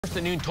First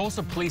at noon,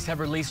 Tulsa Police have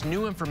released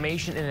new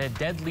information in a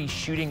deadly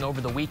shooting over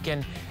the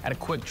weekend at a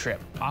QuikTrip.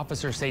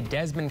 Officers say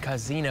Desmond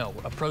Casino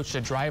approached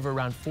a driver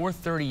around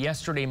 4:30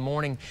 yesterday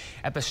morning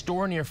at the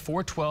store near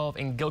 412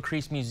 and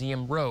Gilcrease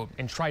Museum Road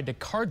and tried to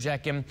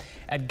carjack him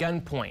at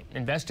gunpoint.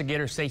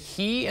 Investigators say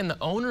he and the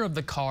owner of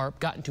the car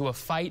got into a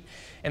fight,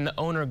 and the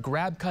owner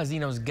grabbed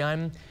Casino's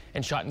gun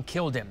and shot and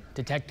killed him.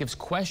 Detectives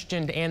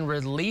questioned and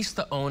released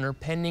the owner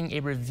pending a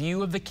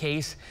review of the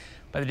case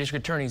by the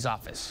district attorney's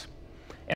office.